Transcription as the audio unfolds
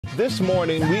This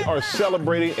morning, we are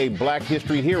celebrating a Black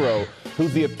history hero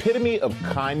who's the epitome of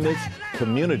kindness,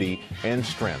 community, and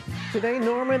strength. Today,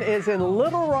 Norman is in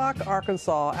Little Rock,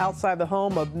 Arkansas, outside the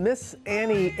home of Miss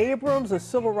Annie Abrams, a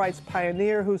civil rights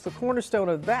pioneer who's the cornerstone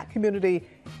of that community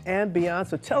and beyond.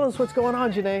 So tell us what's going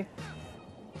on, Janae.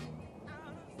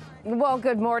 Well,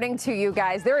 good morning to you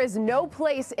guys. There is no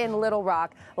place in Little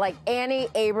Rock like Annie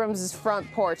Abrams'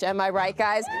 front porch. Am I right,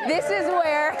 guys? This is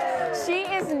where she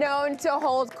is known to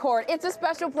hold court. It's a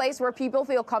special place where people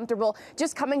feel comfortable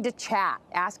just coming to chat,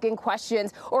 asking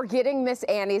questions, or getting Miss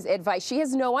Annie's advice. She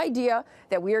has no idea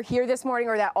that we are here this morning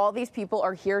or that all these people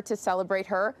are here to celebrate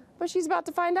her, but she's about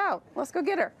to find out. Let's go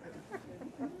get her.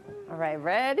 All right,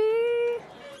 ready?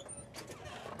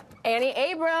 Annie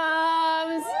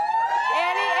Abrams!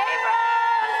 Annie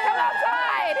Abrams! Come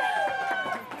outside!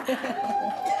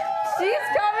 She's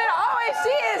coming. Oh, and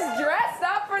she is dressed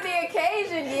up for the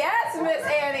occasion. Yes, Miss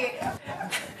Annie.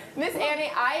 Miss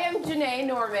Annie, I am Janae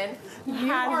Norman.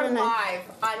 You are live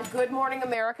on Good Morning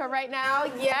America right now.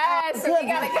 Yes, so we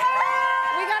gotta get you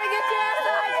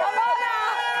outside. Come on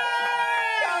out.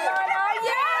 Come on out.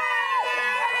 Yes,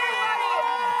 everybody.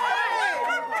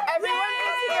 Everyone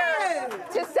is here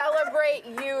to celebrate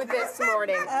you this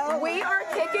morning. We are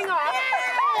kicking off.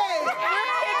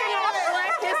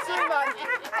 Black History Month.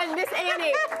 And Miss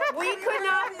Annie, we could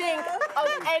not think of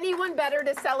anyone better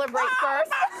to celebrate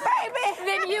first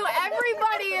than you.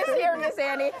 Everybody is here, Miss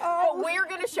Annie. But we're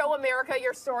going to show America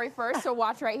your story first, so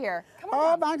watch right here.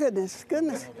 Oh, my goodness.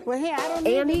 Well, hey, I don't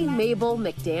Annie Mabel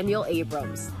McDaniel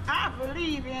Abrams. I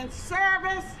believe in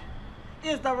service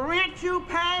is the rent you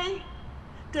pay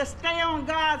to stay on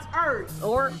God's earth.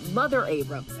 Or Mother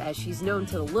Abrams, as she's known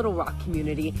to the Little Rock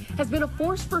community, has been a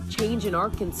force for change in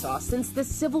Arkansas since the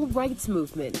civil rights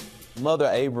movement. Mother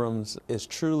Abrams is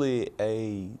truly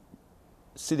a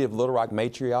City of Little Rock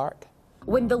matriarch.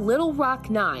 When the Little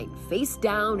Rock Nine faced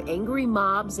down angry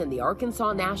mobs and the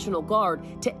Arkansas National Guard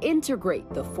to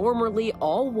integrate the formerly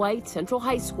all-white Central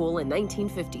High School in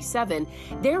 1957,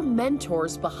 their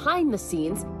mentors behind the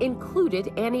scenes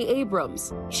included Annie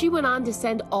Abrams. She went on to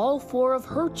send all 4 of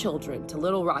her children to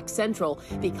Little Rock Central,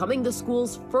 becoming the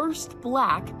school's first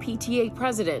Black PTA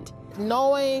president.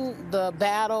 Knowing the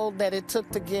battle that it took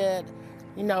to get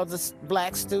the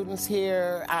Black students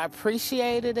here, I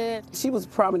appreciated it. She was a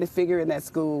prominent figure in that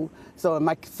school, so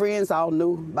my friends all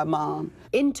knew my mom.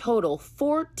 In total,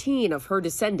 14 of her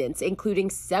descendants, including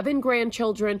 7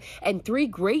 grandchildren and 3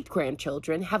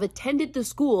 great-grandchildren, have attended the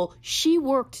school she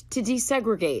worked to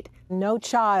desegregate. No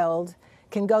child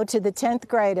can go to the 10th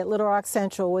grade at Little Rock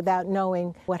Central without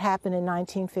knowing what happened in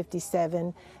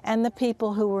 1957 and the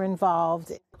people who were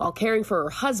involved. While caring for her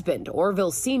husband,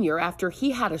 Orville Sr., after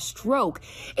he had a stroke,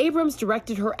 Abrams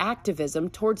directed her activism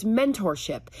towards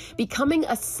mentorship, becoming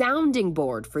a sounding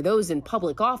board for those in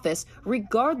public office,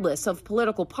 regardless of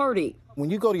political party.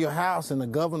 When you go to your house and the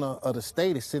governor of the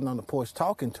state is sitting on the porch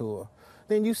talking to her,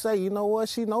 then you say, you know what,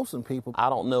 she knows some people. I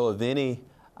don't know of any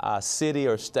city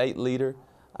or state leader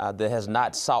that has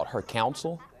not sought her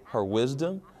counsel, her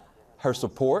wisdom, her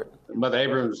support. Mother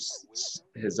Abrams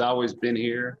has always been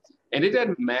here. And it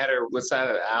doesn't matter what side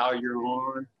of the aisle you're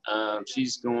on,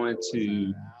 she's going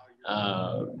to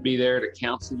be there to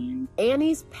counsel you.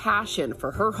 Annie's passion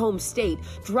for her home state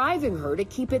driving her to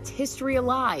keep its history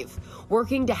alive,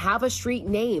 working to have a street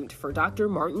named for Dr.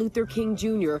 Martin Luther King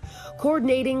Jr.,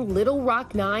 coordinating Little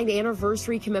Rock 9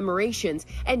 anniversary commemorations,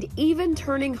 and even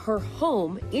turning her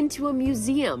home into a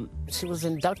museum. She was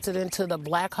inducted into the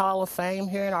Black Hall of Fame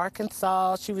here in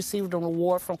Arkansas. She received an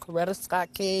award from Coretta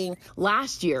Scott King.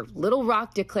 Last year, Little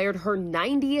Rock declared her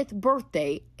 90th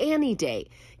birthday Annie Day,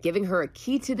 giving her a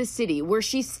key to the city where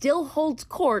she still holds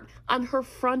court on her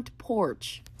front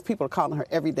porch. People are calling her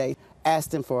every day,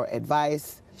 asking for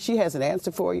advice. She has an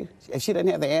answer for you. If she doesn't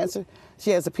have the answer,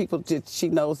 she has the people that she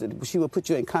knows that she will put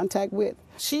you in contact with.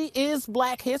 She is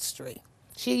Black history.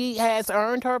 She has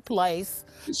earned her place.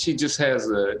 She just has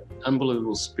an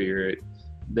unbelievable spirit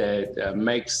that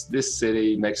makes this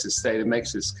city, makes this state, and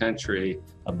makes this country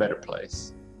a better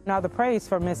place. Now the praise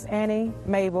for Miss Annie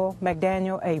Mabel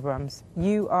McDaniel Abrams.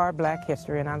 You are Black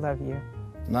history, and I love you.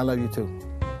 And I love you too.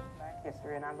 Black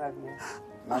history, and I love you.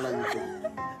 I love you too.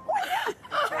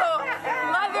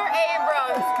 Mother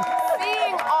Abrams,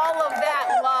 seeing all of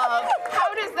that love,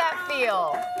 how does that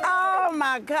feel? Oh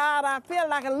my God, I feel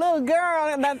like a little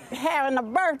girl that's having a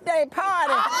birthday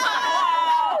party.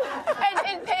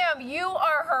 And Pam, you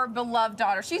are her beloved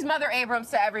daughter. She's Mother Abrams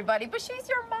to everybody, but she's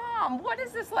your mom. What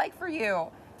is this like for you?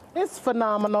 It's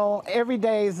phenomenal. Every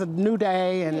day is a new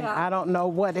day, and I don't know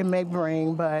what it may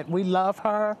bring, but we love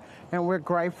her, and we're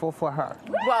grateful for her.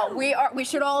 Well, we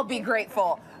should all be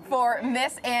grateful for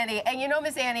Miss Annie. And you know,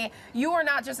 Miss Annie, you are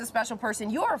not just a special person,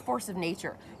 you are a force of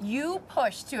nature. You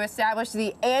pushed to establish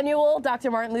the annual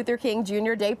Dr. Martin Luther King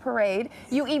Jr. Day Parade.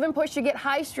 You even pushed to get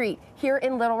High Street here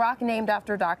in Little Rock named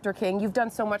after Dr. King. You've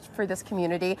done so much for this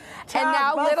community. And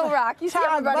now Little Rock, you see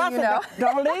everybody you know.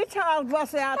 Don't leave Charles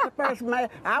Bussey out the first, man.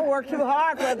 I worked too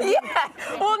hard for them. Yeah.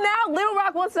 Well, now Little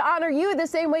Rock wants to honor you the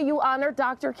same way you honored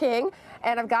Dr. King.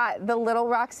 And I've got the Little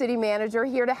Rock City Manager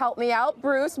here to help me out,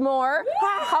 Bruce Moore.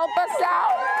 Help us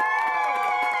out.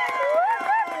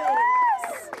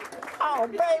 Oh,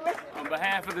 baby. On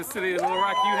behalf of the city of Little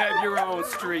Rock, you have your own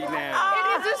street now.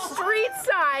 It is a street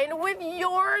sign with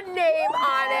your name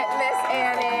on it, Miss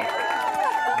Annie.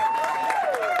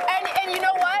 And you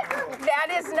know what?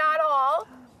 That is not all.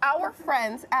 Our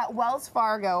friends at Wells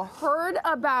Fargo heard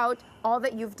about all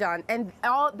that you've done, and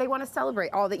they want to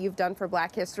celebrate all that you've done for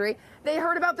Black history. They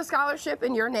heard about the scholarship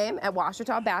in your name at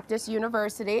Ouachita Baptist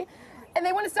University, and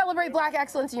they want to celebrate Black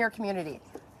excellence in your community.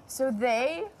 So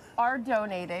they are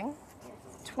donating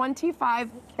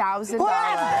 $25,000 to the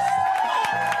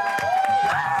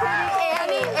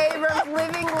Annie Abrams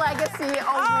Living Legacy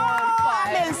Award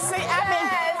Fund.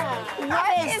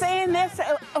 I've been seeing this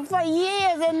for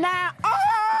years, and now,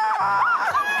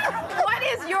 What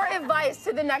is your advice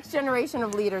to the next generation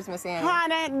of leaders, Miss Annie?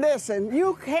 honey, listen,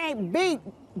 you can't beat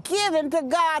giving to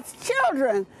God's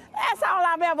children. That's all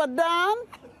I've ever done.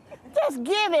 Just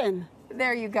giving.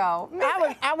 There you go.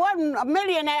 I wasn't a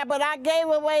millionaire, but I gave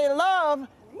away love.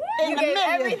 You gave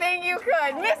everything you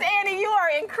could. Miss Annie, you are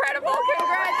incredible.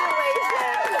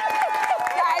 Congratulations.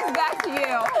 Guys, back to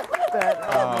you.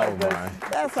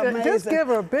 That's amazing. Just give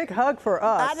her a big hug for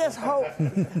us. I just hope.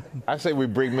 I say we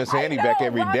bring Miss Annie back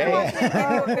every day. Can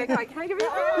I give you a big hug?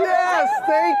 Yes,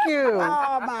 thank you.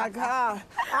 Oh, my God.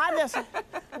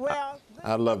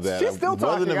 I love that. She's still I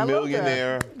wasn't talking. I a love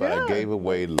millionaire, that. but Yeah. I gave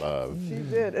away love. She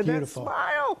did. And that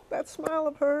smile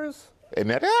of hers. And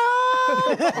that,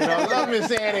 I love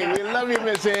Miss Annie. We love you,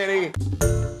 Miss Annie.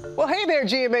 Well, hey there,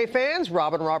 GMA fans.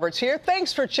 Robin Roberts here.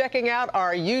 Thanks for checking out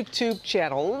our YouTube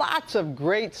channel. Lots of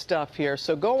great stuff here.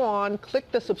 So go on, click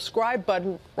the subscribe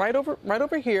button right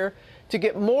over here to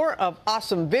get more of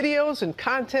awesome videos and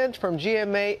content from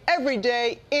GMA every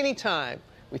day, anytime.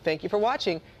 We thank you for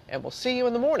watching, and we'll see you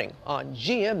in the morning on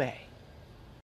GMA.